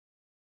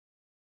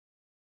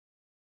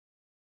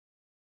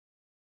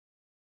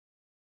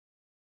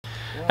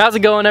How's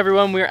it going,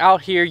 everyone? We're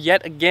out here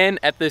yet again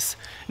at this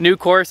new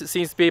course. It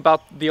seems to be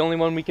about the only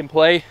one we can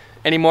play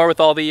anymore with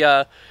all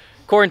the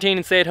quarantine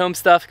and stay-at-home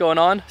stuff going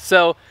on.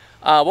 So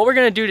what we're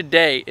going to do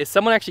today is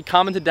someone actually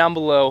commented down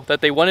below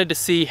that they wanted to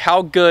see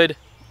how good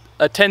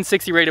a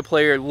 1060 rated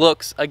player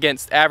looks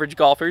against average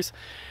golfers.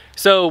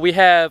 So we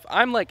have,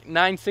 I'm like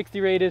 960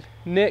 rated,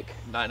 Nick?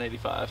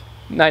 985.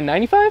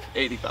 995?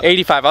 85.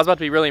 85, I was about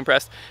to be really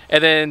impressed.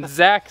 And then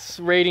Zach's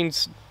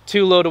rating's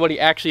too low to what he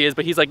actually is,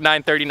 but he's like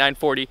 930,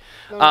 940.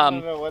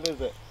 No, what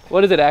is it?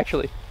 What is it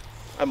actually?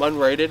 I'm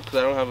unrated because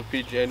I don't have a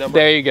PGA number.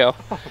 There you go.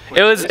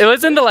 It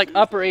was into like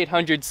upper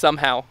 800s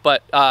somehow,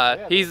 but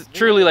he's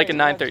truly like a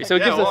 930. So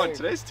it gives us,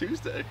 today's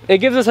Tuesday. It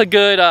gives us a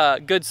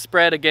good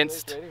spread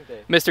against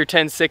Mr.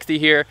 1060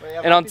 here.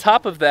 And on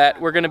top of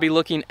that, we're going to be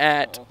looking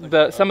at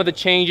some of the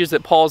changes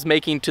that Paul's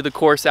making to the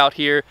course out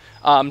here,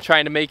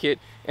 trying to make it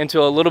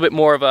into a little bit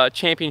more of a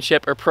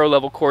championship or pro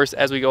level course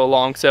as we go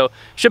along. So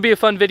should be a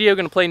fun video.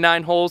 Going to play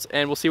 9 holes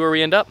and we'll see where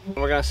we end up.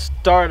 We're going to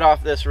start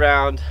off this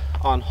round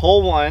on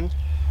hole 1.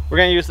 We're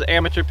going to use the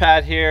amateur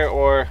pad here,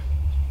 or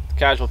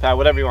casual pad,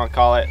 whatever you want to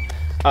call it.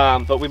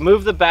 But we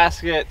moved the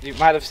basket. You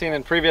might have seen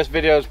in previous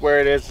videos where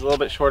it is a little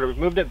bit shorter. We've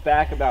moved it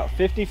back about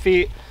 50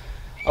 feet,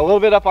 a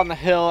little bit up on the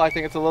hill. I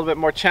think it's a little bit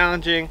more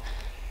challenging.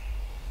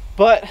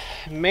 But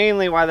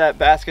mainly why that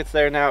basket's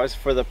there now is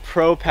for the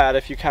pro pad.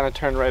 If you kind of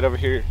turn right over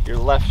here, your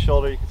left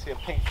shoulder, you can see a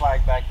pink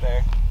flag back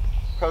there.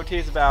 Pro tee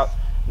is about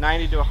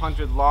 90 to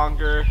 100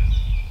 longer.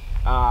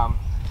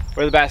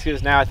 Where the basket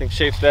is now, I think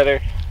shape's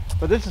better.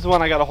 But this is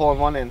one I got a hole in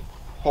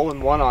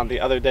one on the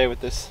other day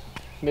with this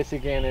Missy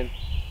Gannon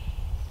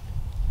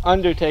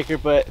Undertaker,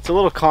 but it's a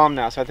little calm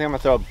now, so I think I'm gonna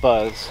throw a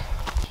buzz.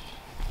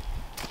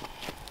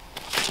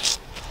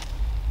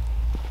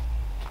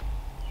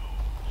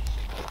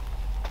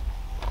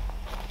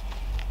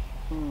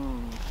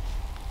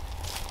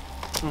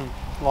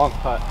 Long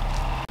putt.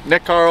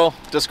 Nick Carl,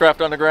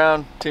 Discraft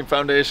Underground, Team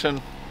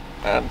Foundation,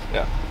 and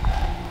yeah.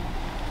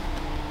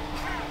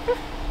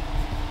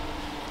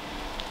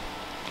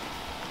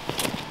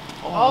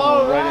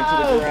 Oh, right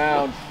into the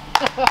ground.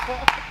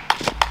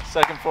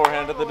 Second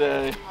forehand of the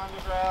day.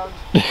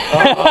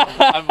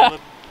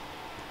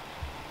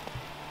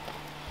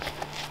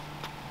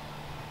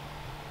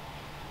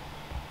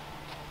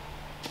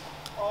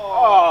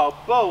 Oh,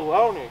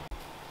 baloney.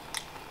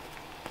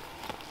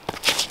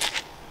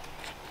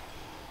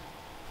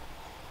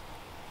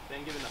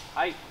 Didn't give enough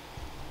height.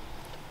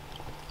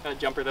 Got a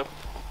jumper though.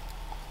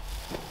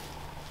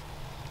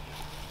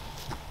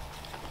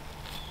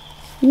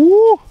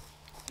 Woo!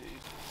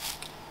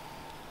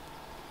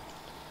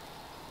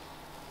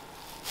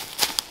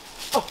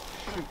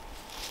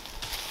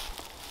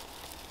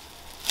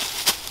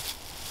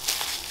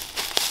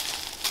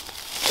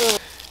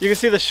 You can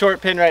see the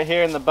short pin right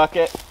here in the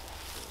bucket.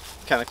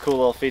 Kind of cool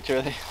little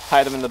feature. They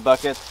hide them in the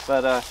buckets,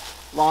 but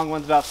long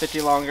one's about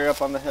 50 longer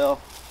up on the hill.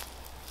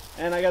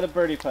 And I got a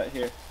birdie putt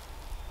here.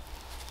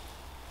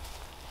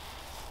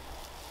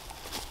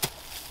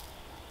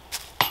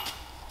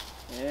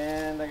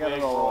 And I got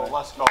a roll.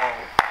 Let's go.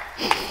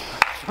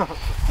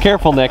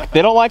 Careful, Nick.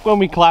 They don't like when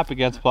we clap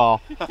against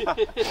Paul.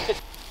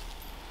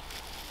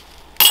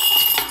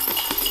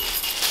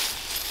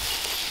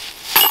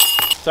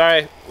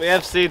 Sorry, we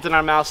have seeds in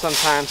our mouth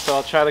sometimes, so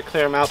I'll try to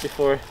clear them out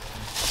before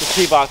the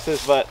tee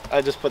boxes, but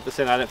I just put this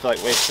in. I didn't feel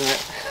like wasting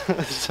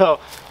it. So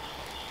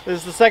this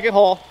is the second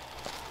hole.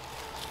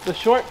 The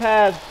short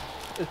pad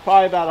is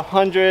probably about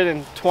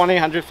 120,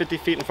 150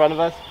 feet in front of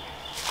us.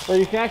 So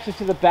you can actually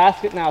see the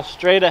basket now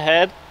straight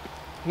ahead.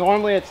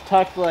 Normally it's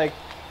tucked like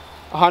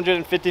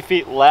 150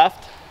 feet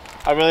left.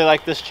 I really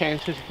like this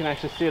change because you can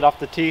actually see it off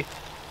the tee.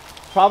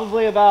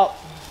 Probably about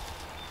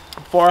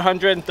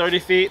 430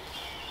 feet,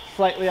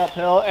 slightly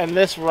uphill, and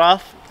this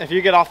rough, if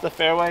you get off the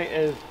fairway,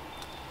 is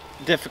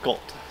difficult.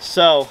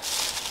 So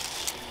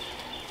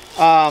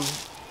I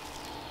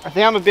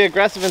think I'm gonna be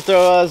aggressive and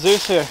throw a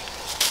Zeus here.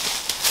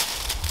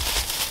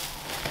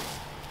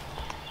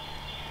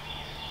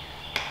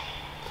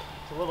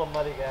 It's a little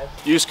muddy, guys.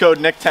 Use code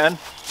NICK10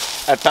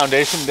 at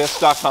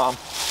foundationdisc.com.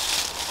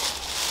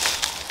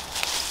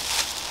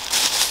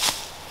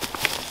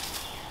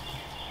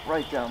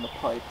 Right down the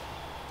pipe,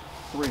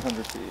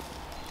 300 feet.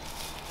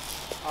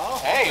 Oh,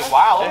 hey,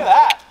 wow, look at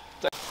that.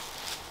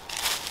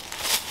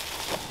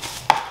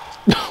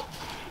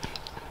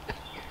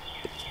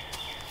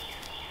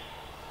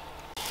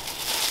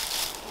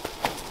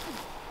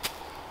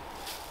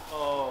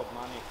 Oh,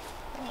 money.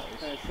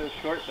 It's so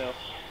short though.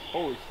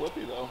 Holy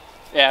flippy though.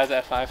 Yeah, I was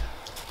at 5.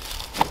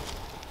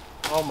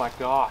 Oh my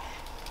gosh.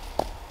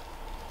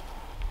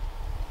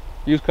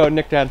 Use code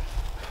NICK10.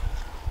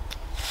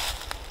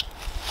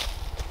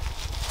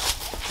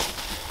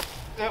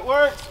 It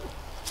worked.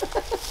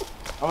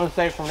 I'm gonna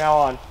say from now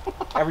on,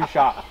 every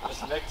shot. Is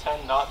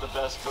NICK10 not the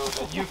best code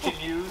that you can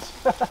use?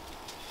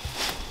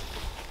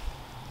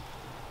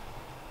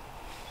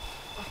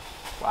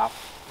 Wow.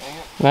 Dang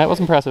it. That was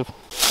impressive.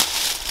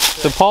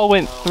 So Paul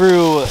went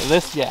through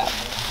this gap.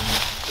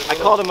 I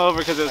called him over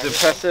because it was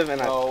impressive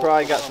and I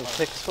probably got some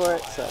ticks for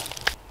it, so.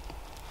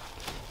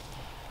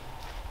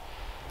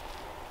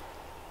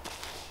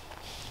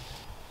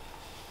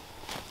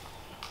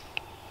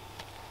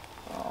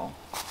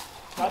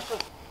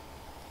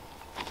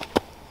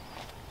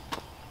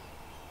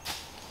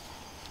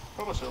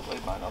 Probably should have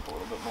laid mine up a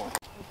little bit more.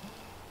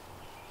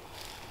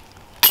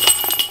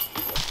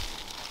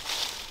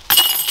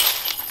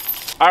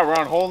 All right, we're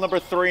on hole number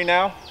 3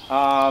 now.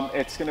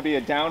 It's going to be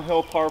a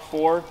downhill par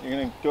 4. You're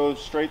going to go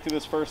straight through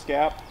this first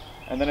gap,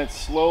 and then it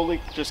slowly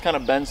just kind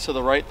of bends to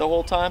the right the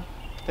whole time.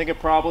 I think it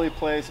probably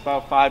plays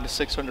about 500 to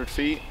 600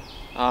 feet.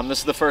 This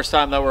is the first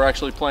time that we're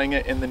actually playing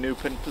it in the new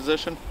pin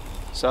position,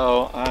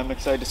 so I'm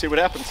excited to see what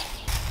happens.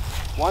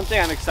 One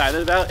thing I'm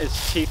excited about is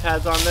tee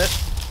pads on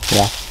this.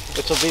 Yeah.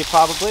 Which will be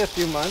probably a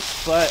few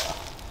months, but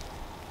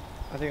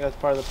I think that's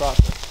part of the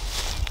process.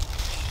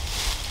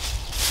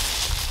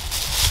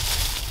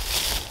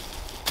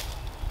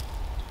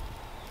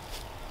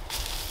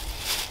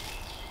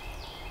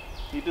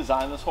 He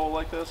designed this hole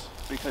like this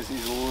because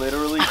he's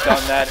literally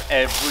done that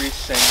every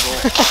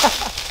single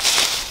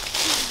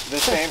the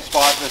same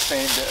spot, the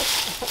same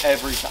disc,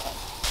 every time.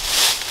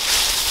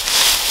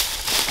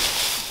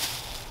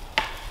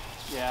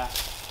 Yeah.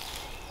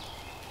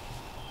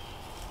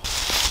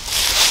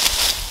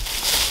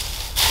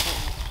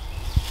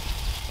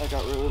 I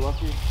got really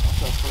lucky off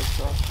that first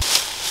shot.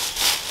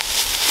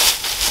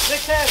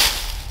 6-10.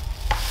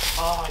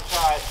 Oh, I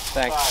tried.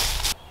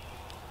 Thanks.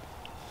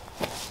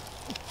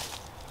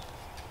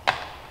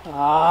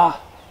 Ah,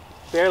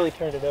 barely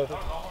turned it over.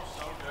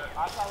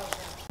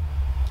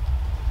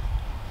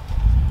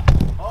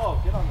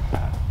 Oh, get on the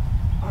pad.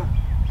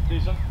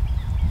 Decent.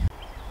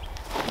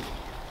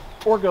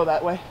 Or go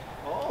that way.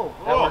 Oh,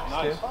 That works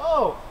nice. too.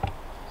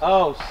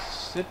 Oh,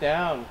 sit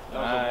down.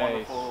 That was a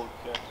wonderful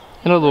kick.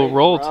 And a little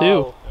roll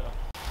too.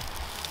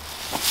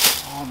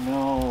 Oh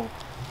no.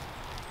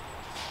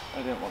 I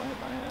didn't want to hit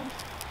my hand.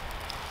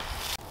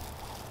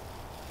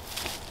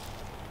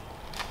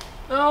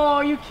 No,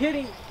 are you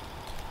kidding?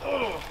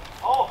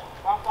 Oh,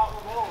 bounced out in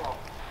the middle row.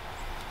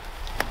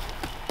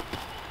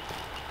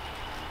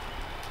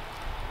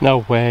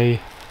 No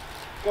way.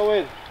 Go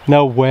in.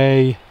 No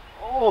way.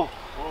 Oh.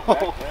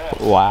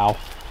 Wow.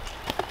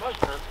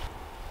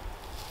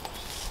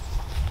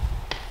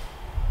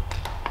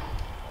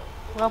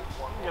 Well,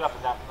 get up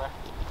and down from there.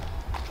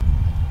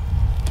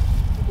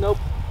 Nope.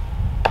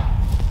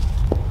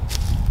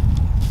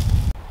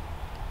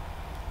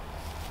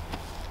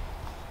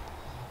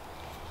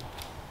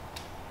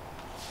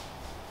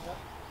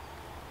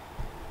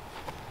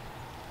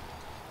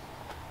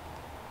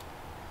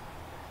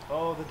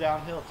 Oh, the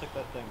downhill took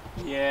that thing.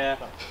 Yeah.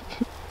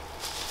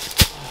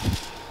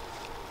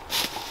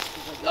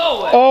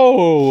 No way.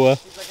 Oh.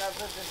 He's like, I've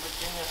lived in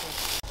Virginia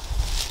since.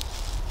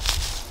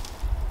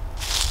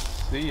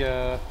 See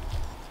ya.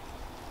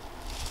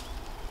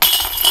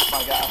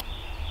 My God.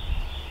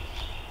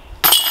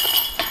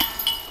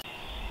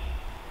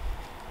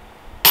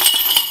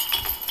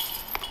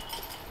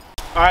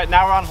 All right,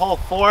 now we're on hole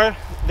 4.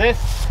 This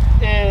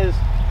is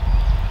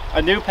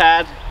a new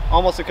pad,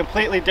 almost a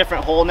completely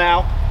different hole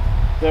now.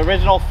 The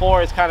original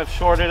 4 is kind of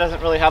shorter,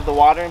 doesn't really have the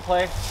water in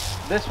play.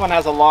 This one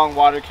has a long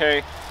water carry.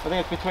 I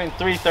think it's between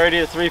 330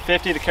 to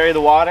 350 to carry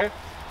the water.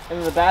 And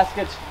then the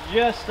basket's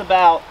just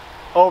about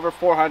over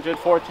 400,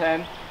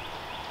 410.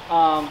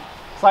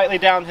 Slightly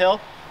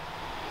downhill.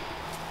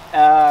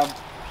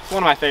 It's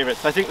one of my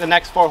favorites. I think the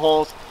next 4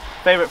 holes,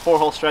 favorite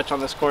 4-hole stretch on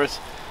this course.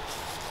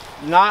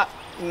 Not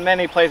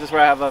many places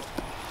where I have a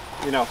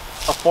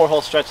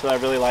 4-hole stretch that I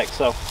really like.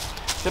 So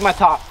it's in my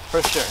top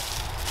for sure.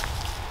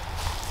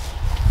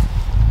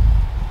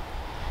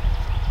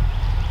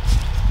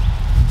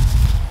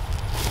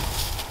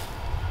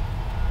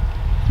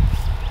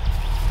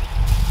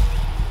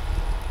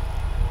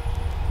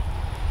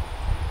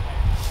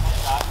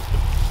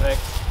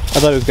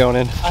 I thought it was going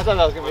in. I thought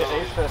that was going to be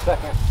an ace for a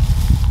second.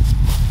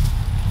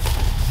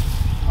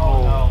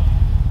 Oh no.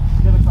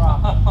 Get across.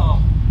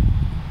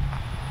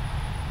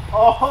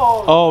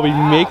 Oh, he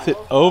makes it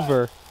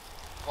over.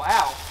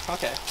 Wow.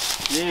 Okay.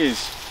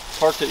 Jeez.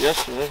 Parked it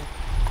yesterday.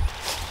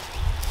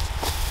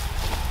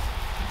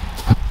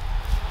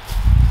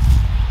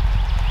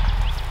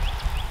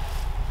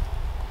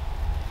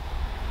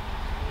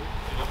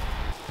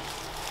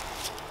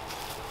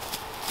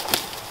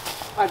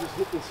 I just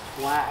hit this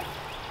flag.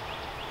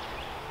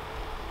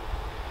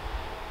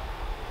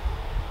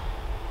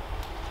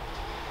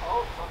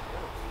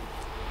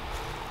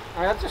 I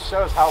mean, that just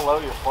shows how low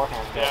your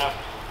forehand goes. Yeah.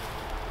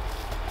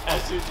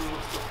 As soon as you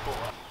move to pull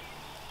up.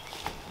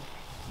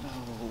 No.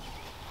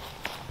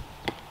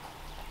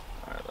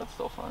 Alright, that's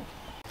still fine.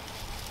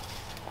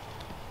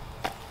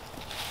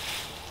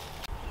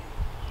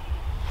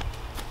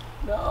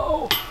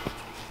 No.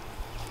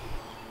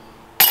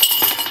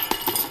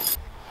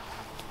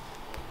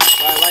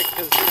 But I like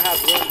because it's going to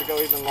have room to go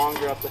even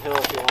longer up the hill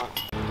if you want.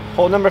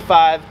 Hole number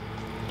 5.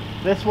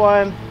 This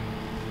one,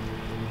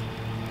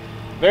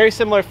 very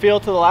similar feel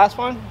to the last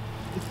one,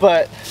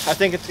 but I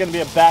think it's going to be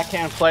a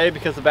backhand play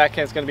because the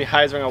backhand is going to be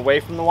hyzering away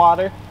from the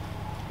water.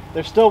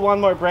 There's still one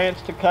more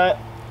branch to cut.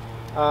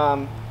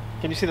 Can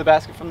you see the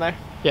basket from there?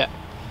 Yeah.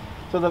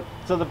 So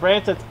the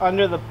branch that's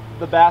under the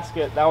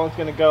basket, that one's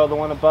going to go. The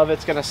one above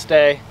it's going to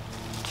stay.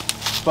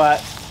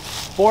 But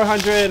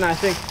 400 and I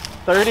think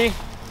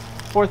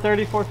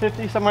 430,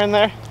 450, somewhere in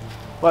there.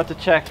 We'll have to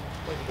check.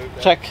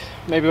 check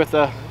maybe with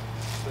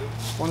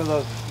one of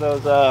those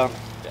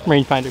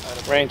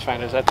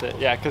rangefinders. That's it.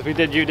 Yeah, because we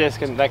did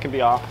U-disc and that can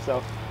be off.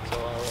 So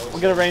we'll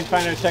get a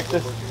rangefinder, check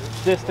this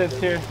distance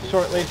here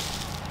shortly.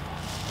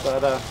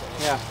 But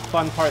yeah,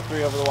 fun part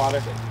 3 over the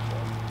water.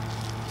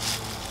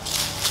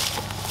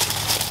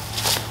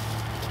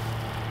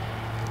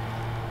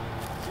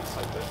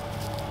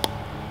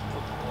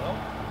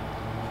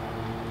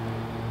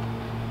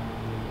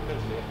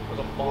 With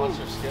a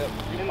monster skip.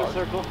 In the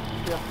circle.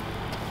 Yeah.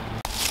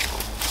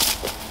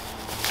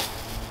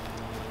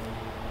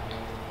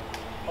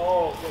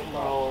 Oh, good.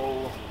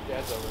 No. Yeah,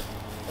 it's over.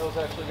 That was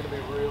actually going to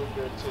be really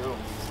good too.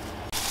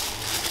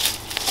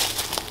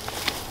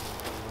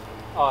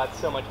 Oh, it's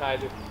so much higher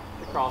to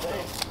cross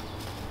though.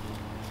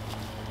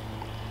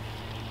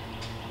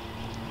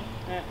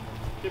 Yeah,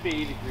 should be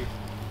 80 degrees.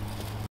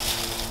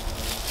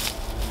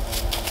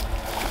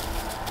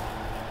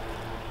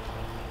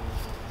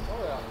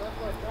 Oh yeah,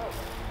 that's like that.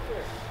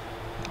 Here.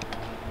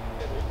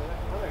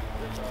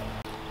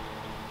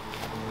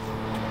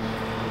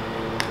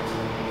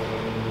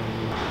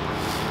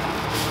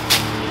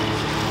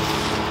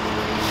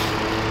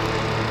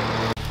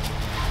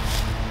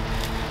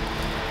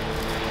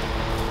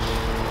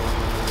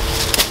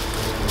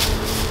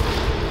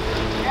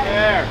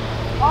 There.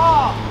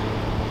 Oh!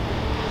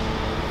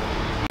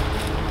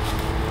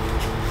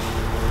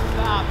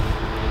 Stop.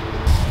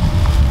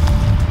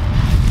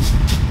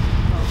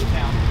 Oh, get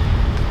down.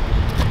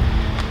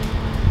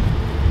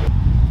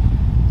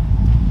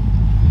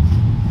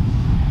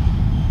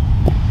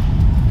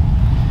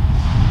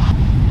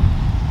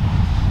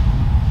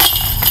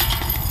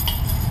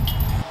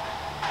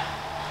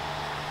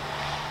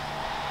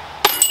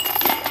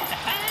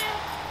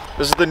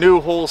 This is the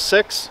new hole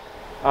 6.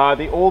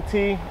 The old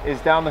tee is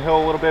down the hill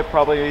a little bit,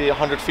 probably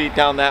 100 feet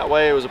down that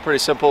way. It was a pretty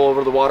simple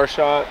over the water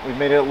shot. We've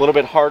made it a little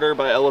bit harder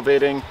by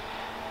elevating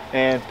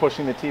and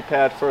pushing the tee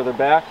pad further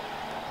back.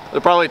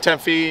 They're probably 10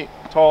 feet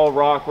tall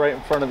rock right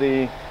in front of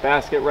the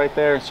basket right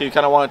there. So you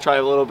kind of want to try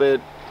a little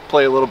bit,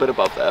 play a little bit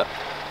above that.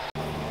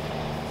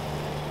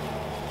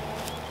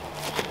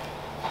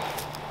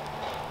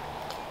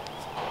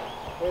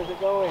 Where's it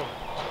going?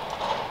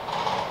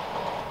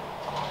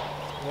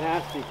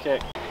 Nasty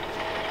kick.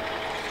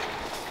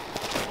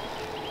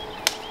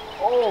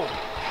 Oh!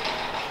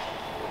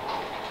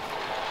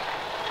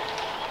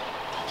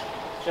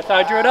 Just how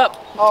I drew it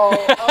up.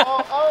 Oh,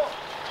 oh, oh!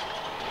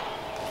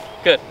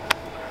 Good.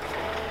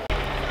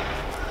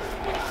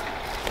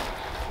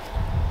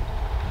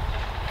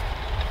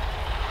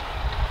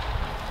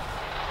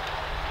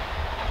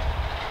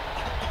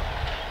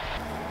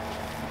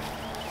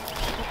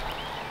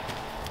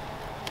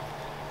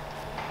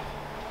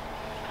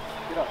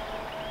 Get up.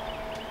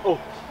 Oh!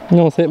 You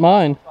almost hit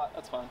mine.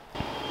 That's fine.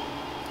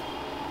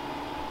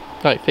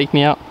 Alright, fake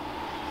me out.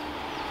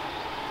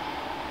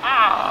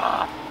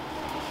 Ah!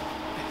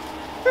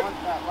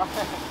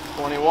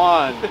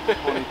 21,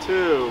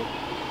 22.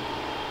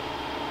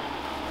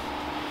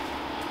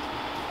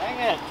 Dang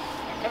it!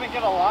 I couldn't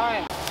get a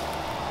line.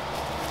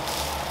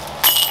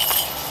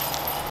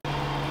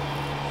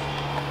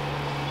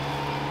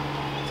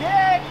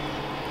 Tick!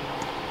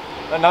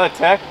 Another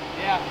tech?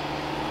 Yeah.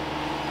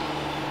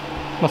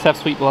 Must have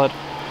sweet blood.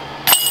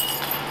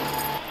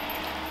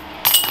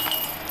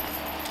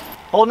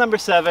 Hole number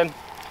 7.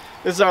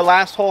 This is our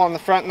last hole on the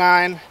front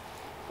 9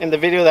 in the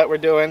video that we're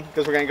doing,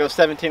 because we're going to go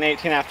 17,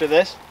 18 after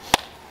this.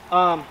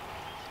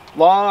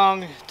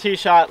 Long tee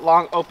shot,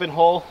 long open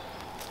hole.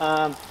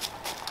 You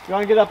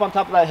want to get up on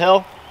top of that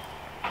hill.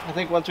 I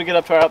think once we get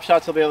up to our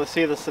upshots, you'll be able to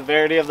see the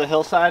severity of the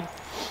hillside.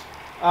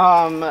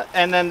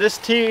 And then this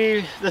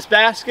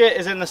basket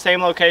is in the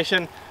same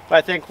location, but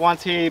I think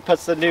once he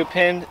puts the new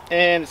pin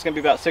in, it's going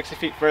to be about 60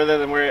 feet further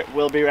than where it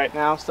will be right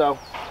now. So,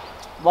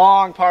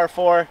 long par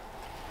 4.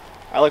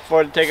 I look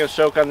forward to taking a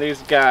stroke on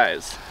these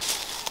guys.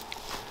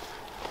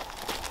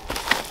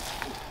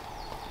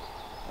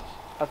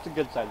 That's a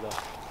good side though.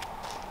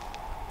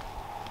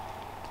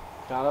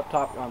 Down up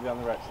top, you want to be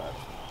on the right side.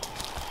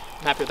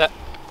 I'm happy with that.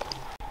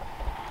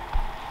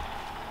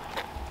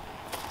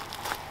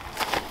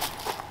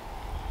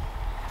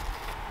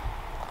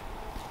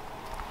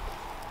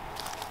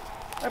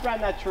 Right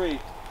behind that tree.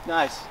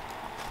 Nice.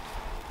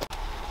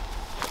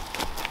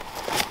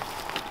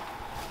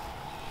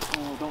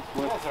 Oh, don't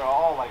flip. Those are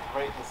all like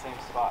right in the same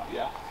spot.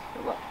 Yeah.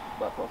 Left.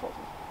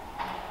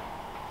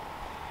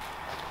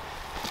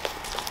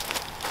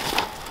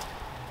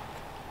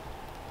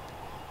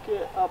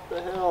 Get up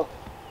the hill.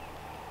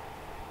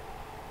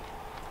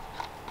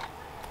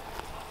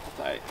 That's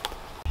alright.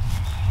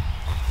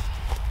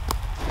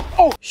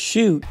 Oh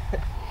shoot!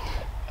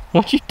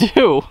 What'd you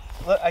do?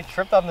 Look, I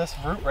tripped on this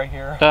root right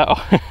here.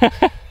 Oh.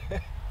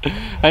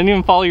 I didn't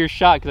even follow your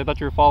shot because I thought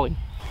you were falling.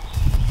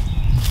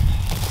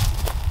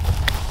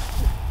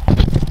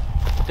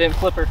 Didn't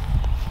flip her.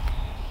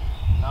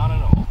 Not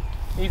at all.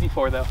 Easy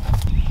 4 though.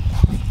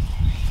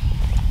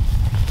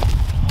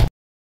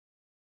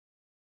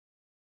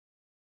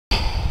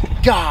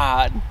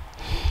 God.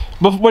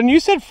 But when you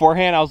said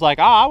forehand, I was like,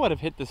 I would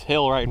have hit this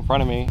hill right in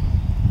front of me.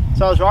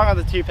 So I was wrong on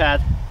the tee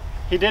pad.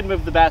 He did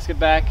move the basket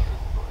back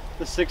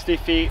to 60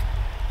 feet.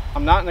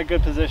 I'm not in a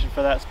good position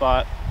for that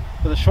spot.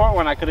 For the short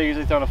one, I could have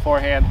easily thrown a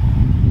forehand,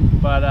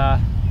 but I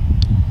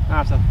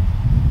have to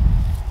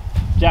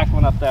jack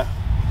one up there.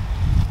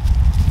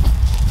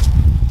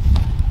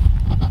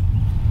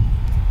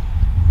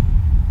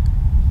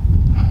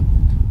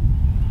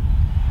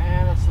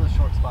 And that's the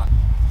short spot.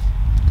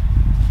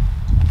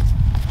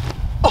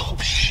 Oh,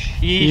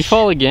 sheesh. Did you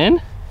fall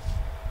again?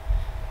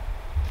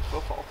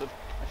 Both faulted.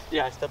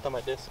 Yeah, I stepped on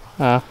my disc.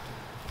 Oh.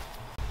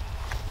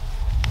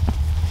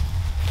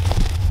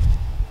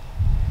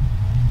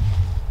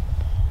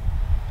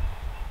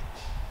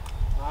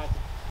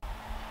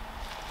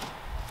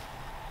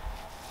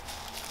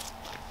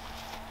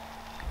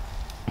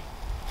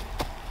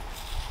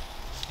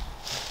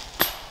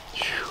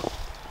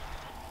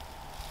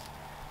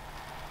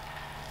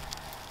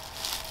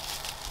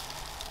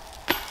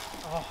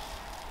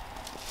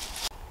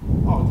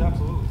 Oh, it's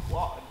absolutely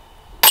flawed.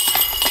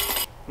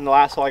 In the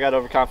last hole I got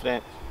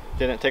overconfident,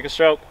 didn't take a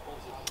stroke.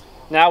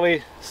 Now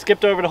we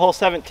skipped over to hole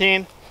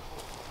 17.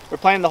 We're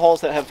playing the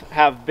holes that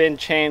have been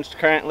changed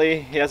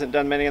currently. He hasn't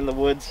done many in the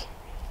woods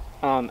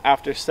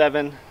after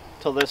 7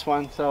 till this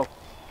one. So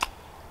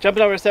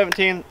jumping over to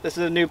 17, this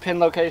is a new pin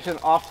location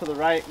off to the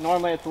right.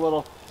 Normally it's a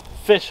little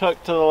fish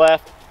hook to the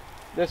left.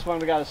 This one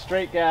we got a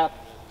straight gap.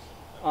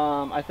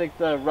 I think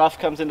the rough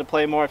comes into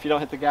play more if you don't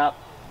hit the gap.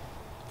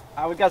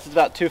 I would guess it's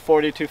about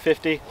 240,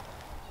 250,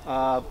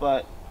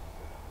 but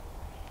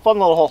fun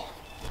little hole.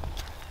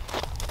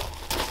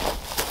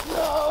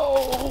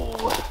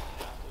 No!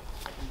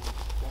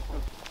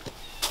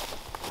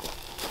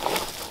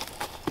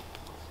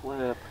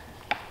 Flip.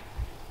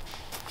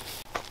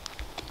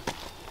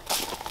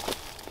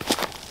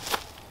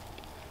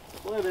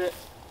 Flip it.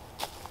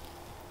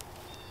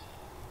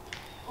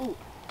 Ooh.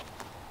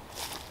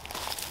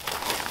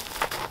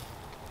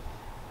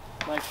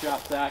 Nice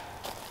shot, Zach.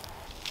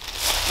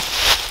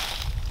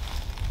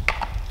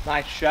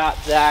 Nice shot,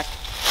 Zach.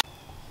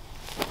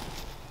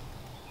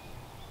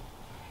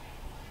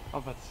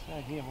 Oh, but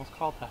he almost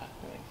called that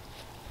thing.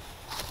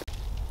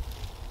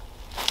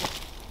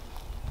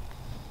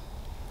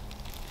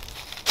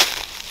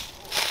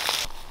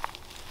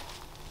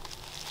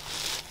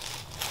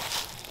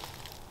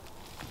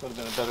 Would have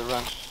been a better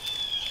run.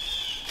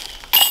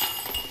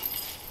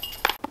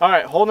 All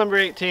right, hole number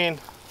 18,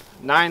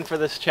 9 for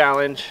this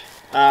challenge.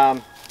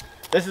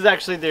 This is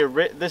actually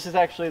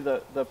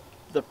the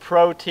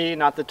pro tee,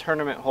 not the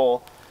tournament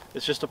hole.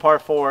 It's just a par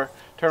 4.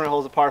 Tournament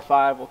hole is a par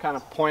 5. We'll kind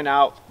of point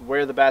out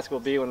where the basket will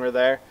be when we're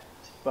there.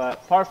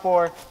 But par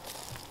 4,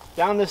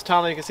 down this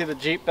tunnel, you can see the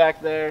Jeep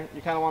back there.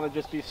 You kind of want to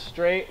just be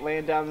straight,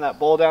 laying down in that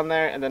bowl down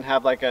there, and then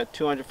have like a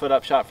 200-foot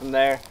up shot from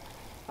there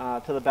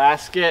to the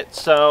basket.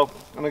 So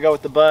I'm gonna go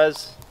with the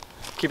buzz,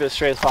 keep it as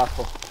straight as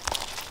possible.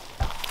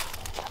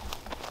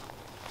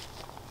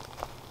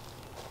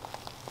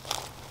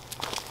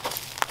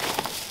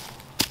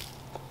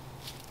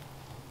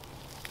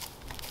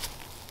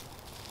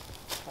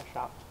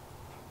 Shot.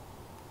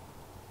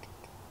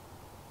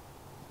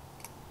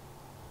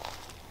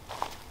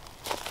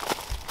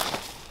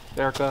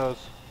 There it goes.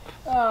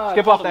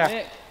 Skip off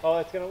there. Oh,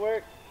 it's gonna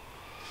work.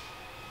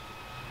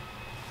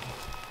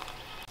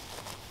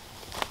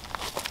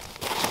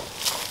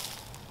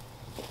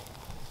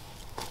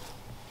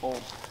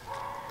 Hold.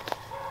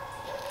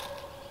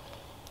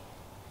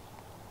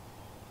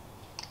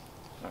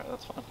 All right,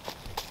 that's fine.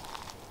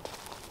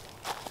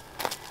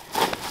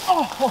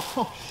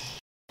 Oh!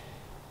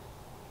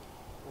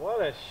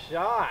 What a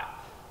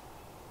shot.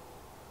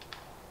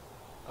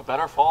 A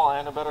better fall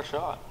and a better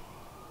shot.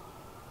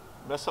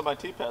 Messed up my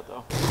tee pad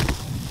though.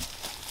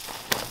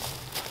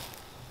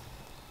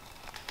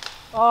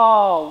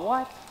 Oh,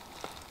 what?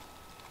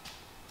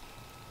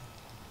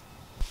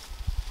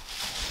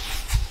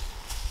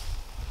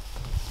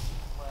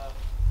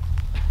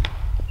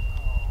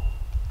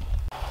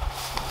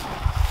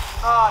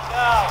 Oh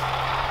no!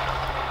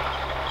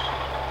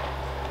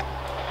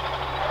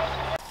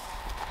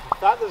 I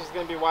thought this was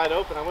going to be wide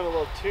open. I went a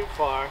little too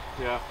far.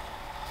 Yeah.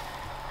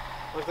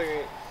 Looks like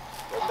I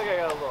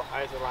got a little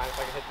hyzer line if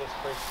I can hit this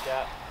first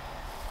gap.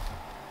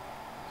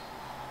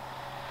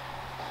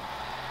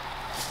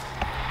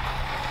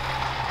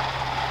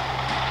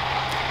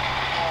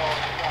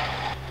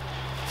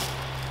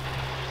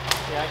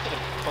 Yeah, I could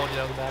have told you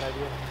that was a bad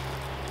idea.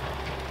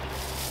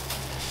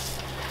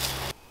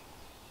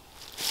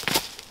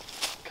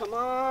 Come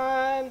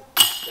on!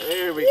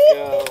 There we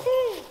go.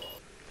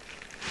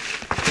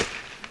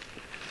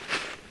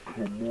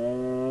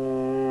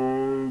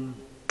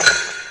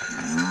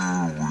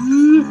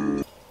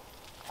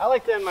 I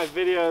like to end my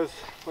videos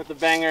with a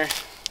banger.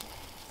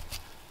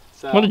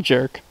 So, What a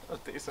jerk.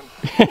 that's decent.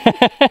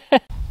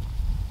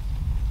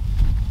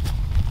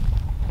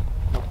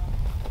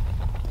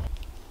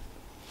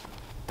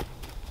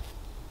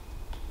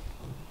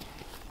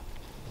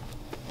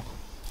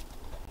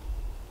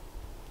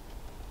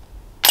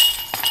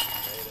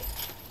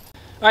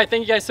 All right,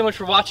 thank you guys so much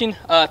for watching.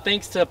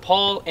 Thanks to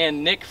Paul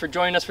and Nick for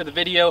joining us for the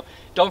video.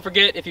 Don't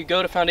forget, if you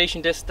go to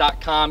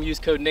foundationdisc.com, use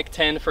code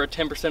NICK10 for a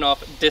 10%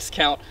 off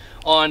discount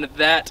on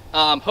that.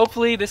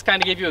 Hopefully this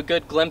kind of gave you a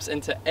good glimpse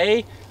into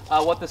A,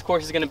 what this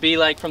course is going to be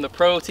like from the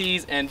pro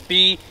tees, and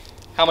B,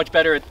 how much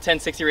better a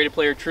 1060 rated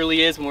player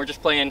truly is when we're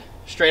just playing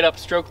straight up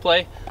stroke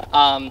play. You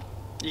got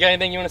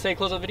anything you want to say to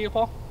close out the video,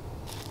 Paul?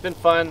 It's been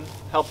fun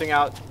helping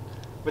out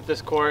with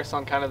this course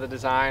on kind of the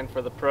design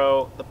for the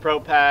pro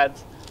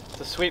pads. It's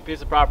a sweet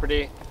piece of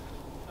property.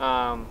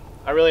 I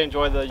really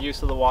enjoy the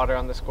use of the water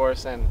on this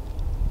course, and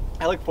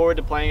I look forward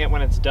to playing it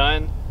when it's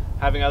done,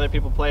 having other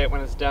people play it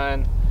when it's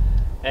done,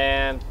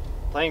 and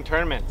playing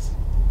tournaments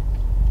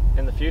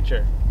in the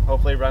future,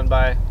 hopefully run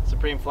by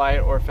Supreme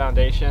Flight or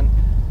Foundation.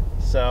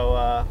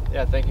 So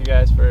yeah, thank you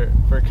guys for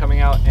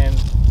coming out and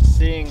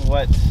seeing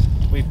what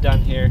we've done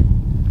here,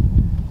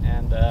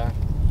 and yeah,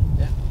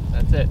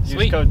 that's it.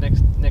 Sweet. Use code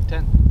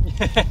NICK10.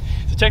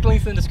 So check the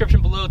links in the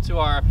description below to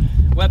our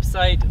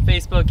website,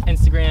 Facebook,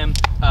 Instagram,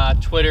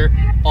 Twitter,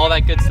 all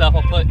that good stuff.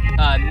 I'll put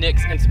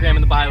Nick's Instagram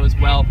in the bio as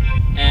well,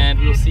 and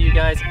we will see you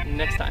guys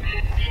next time.